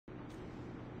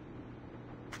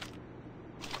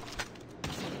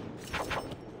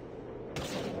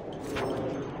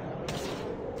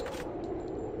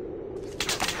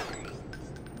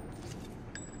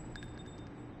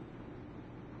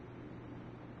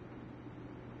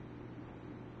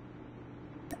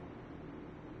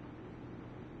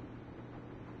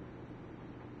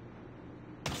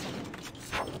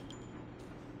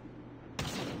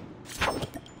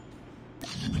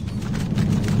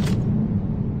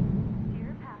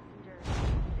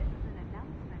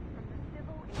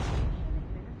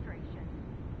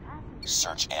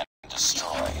Search and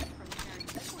destroy.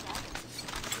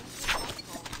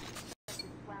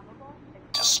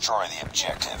 Destroy the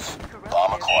objective.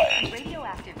 Bomb acquired.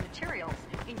 Radioactive materials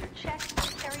in your chest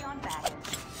or carry-on bag.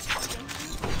 Thank you.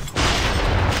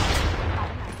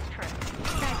 Have a nice trip.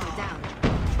 Fragment down.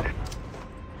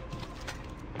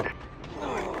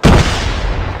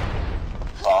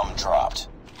 Bomb dropped.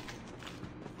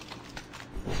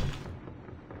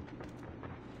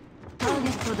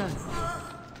 Target down.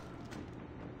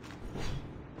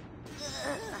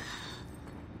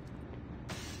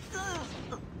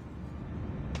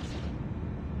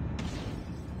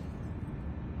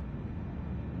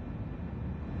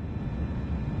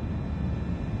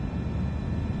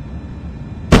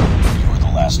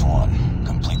 Last one.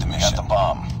 Complete the mission. Got the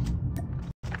bomb.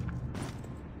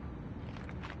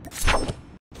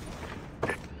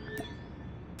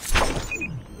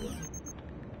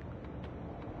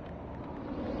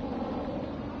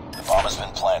 The bomb has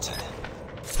been planted.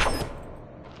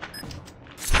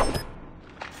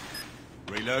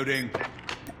 Reloading.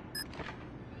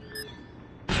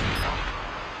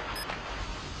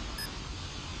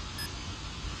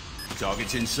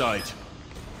 Target's in sight.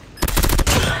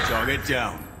 Target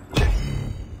down.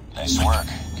 Nice work.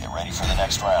 Get ready for the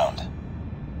next round.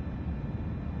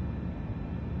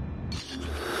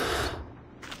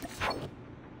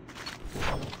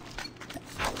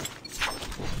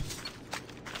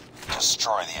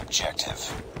 Destroy the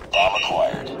objective. Bomb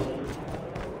acquired.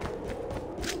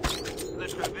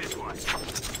 Let's go this way.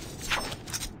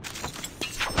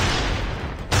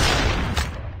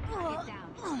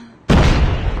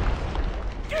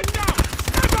 Get down!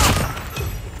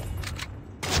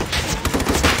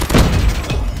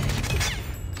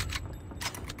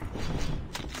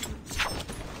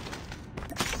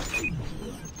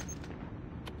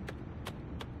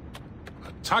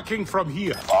 Attacking from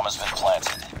here. Bomb has been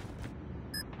planted.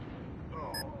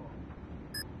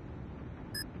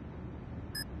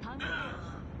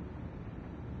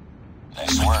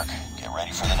 Nice work. Get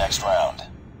ready for the next round.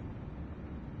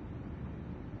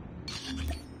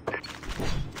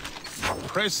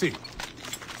 Pressing.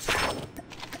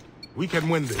 We can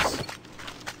win this.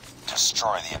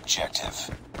 Destroy the objective.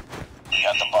 We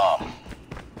got the bomb.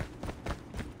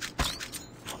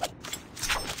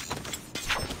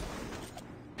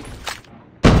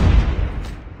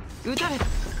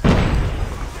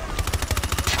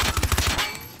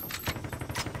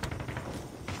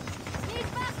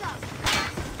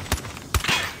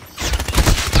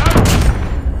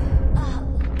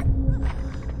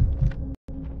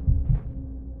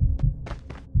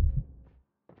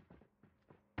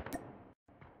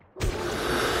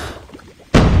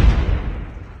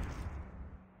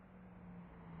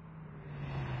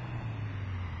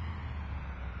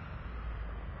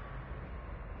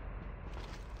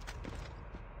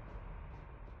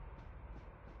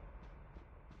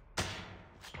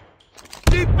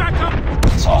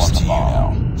 It's all up to you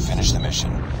now. Finish the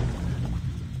mission.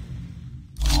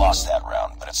 We lost that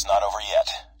round, but it's not over yet.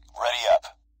 Ready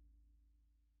up.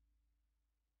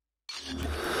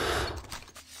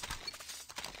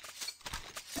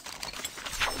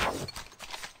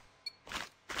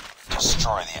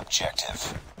 Destroy the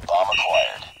objective. Bomb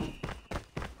acquired.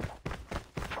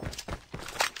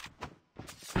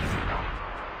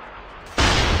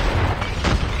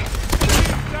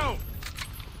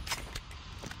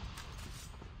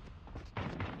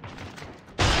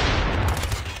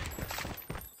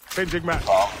 Changing map.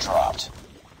 Bomb dropped.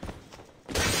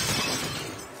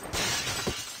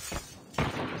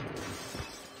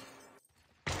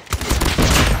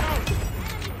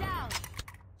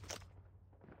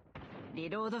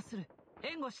 Reload する。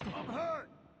援護して。I'm hurt.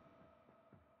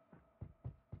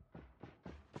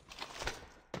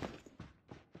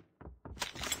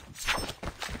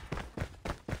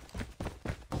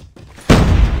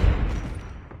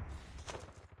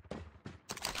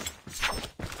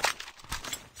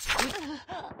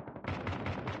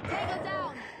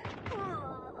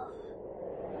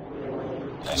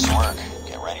 Nice work.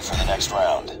 Get ready for the next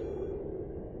round.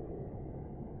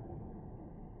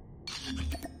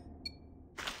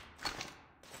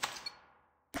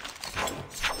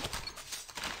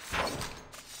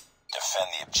 Defend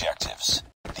the objectives.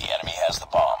 The enemy has the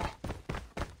bomb.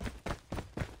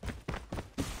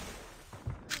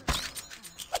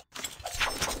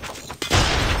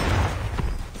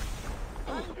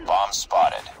 Bomb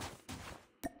spotted.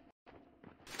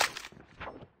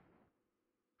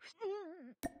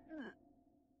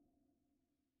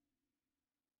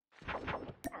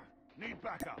 Need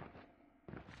backup.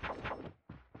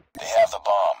 They have the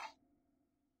bomb.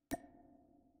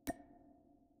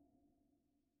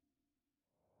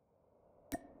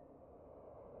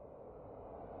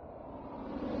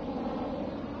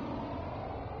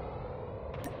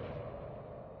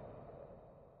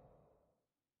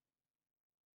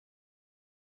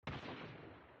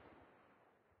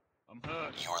 I'm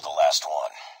hurt. You were the last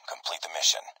one. Complete the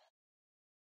mission.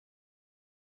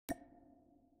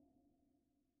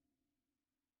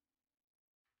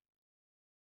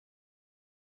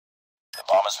 The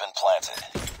bomb has been planted.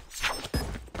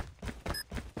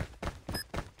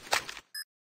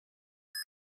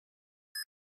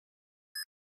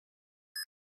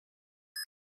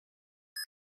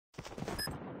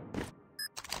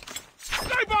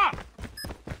 Sniper!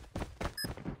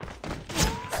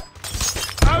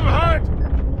 I'm hurt!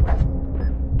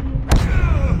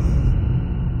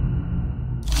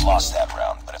 Lost that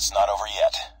round, but it's not over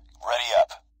yet. Ready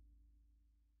up.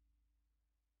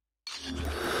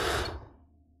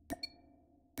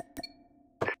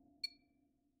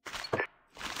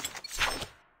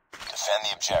 Defend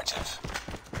the objective.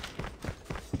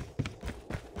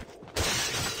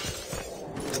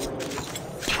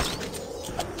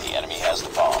 The enemy has the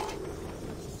bomb.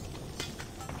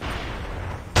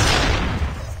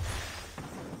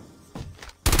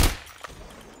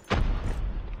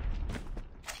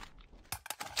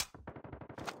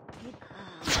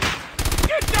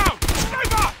 Get down!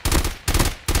 Sniper!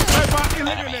 Sniper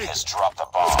Enemy eliminated! has dropped the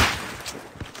bomb.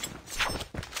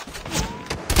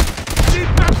 Need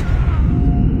back!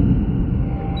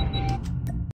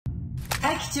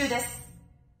 待機中です。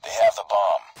 They have the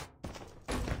bomb.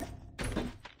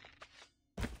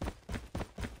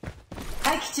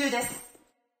 待機中です。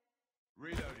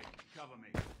 Reloading. Cover me.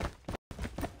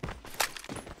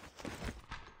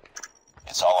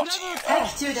 It's all up to you now.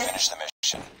 Thank you, Judas. Finish the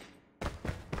mission.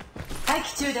 待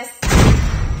機中です。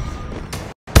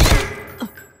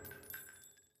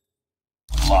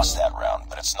 Lost that round,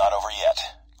 but it's not over yet.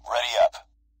 Ready up.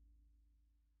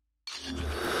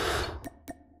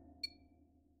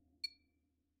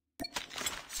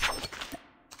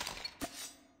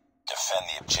 Defend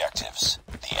the objectives.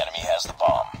 The enemy has the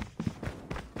bomb.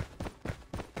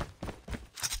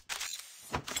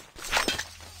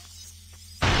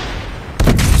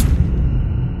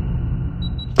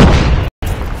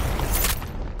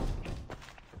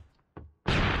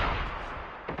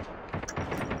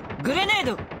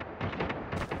 Grenade!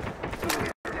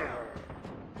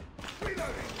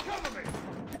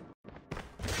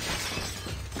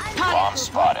 Bomb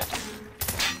spotted.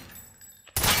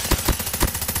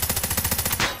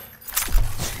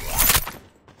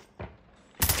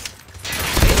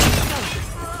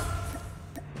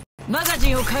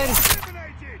 Magazine を変える。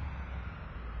 Eliminated!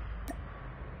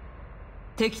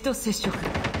 敵と接触。敵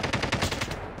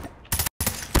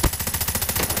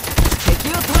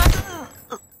を取らず。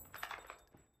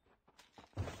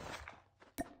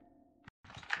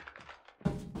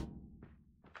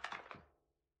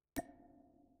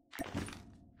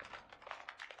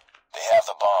 They have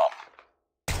the bomb.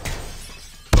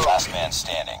 Last man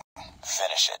standing.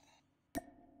 Finish it.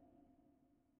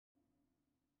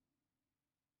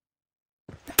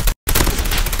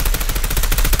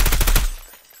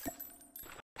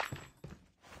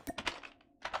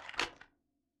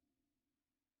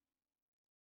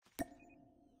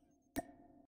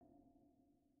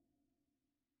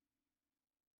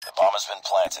 The bomb has been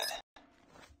planted.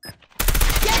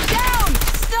 Get down!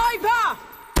 Sniper!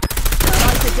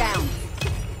 Sniper down.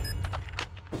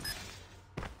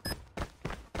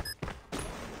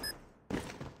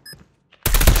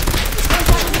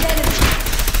 Contact with enemy.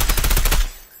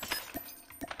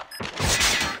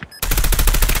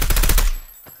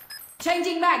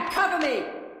 Changing mag, cover me!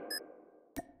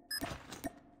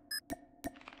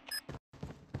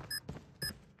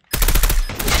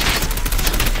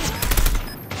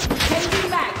 Changing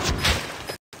mag!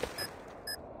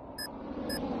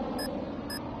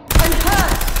 I'm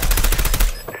hurt!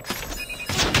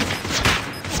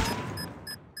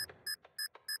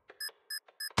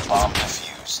 Bomb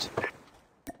defused.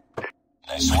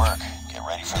 Nice work. Get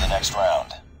ready for the next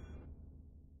round.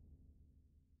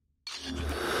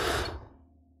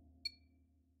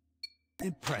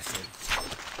 Impressive.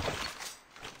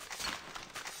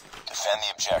 Defend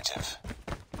the objective.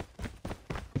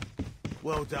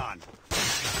 Well done.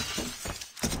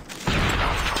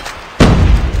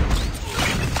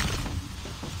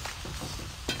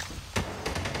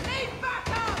 Need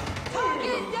backup!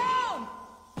 Target down!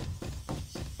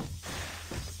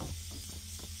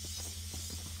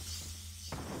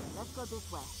 Let's go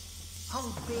this way.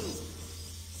 Hold B.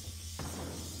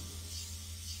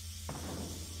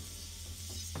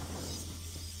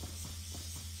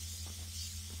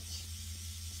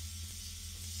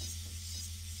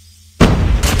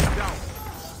 Down!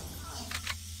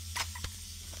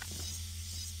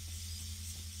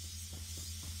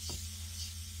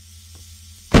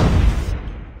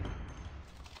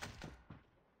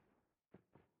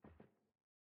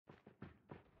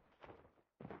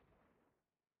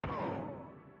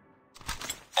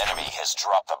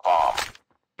 drop the bomb.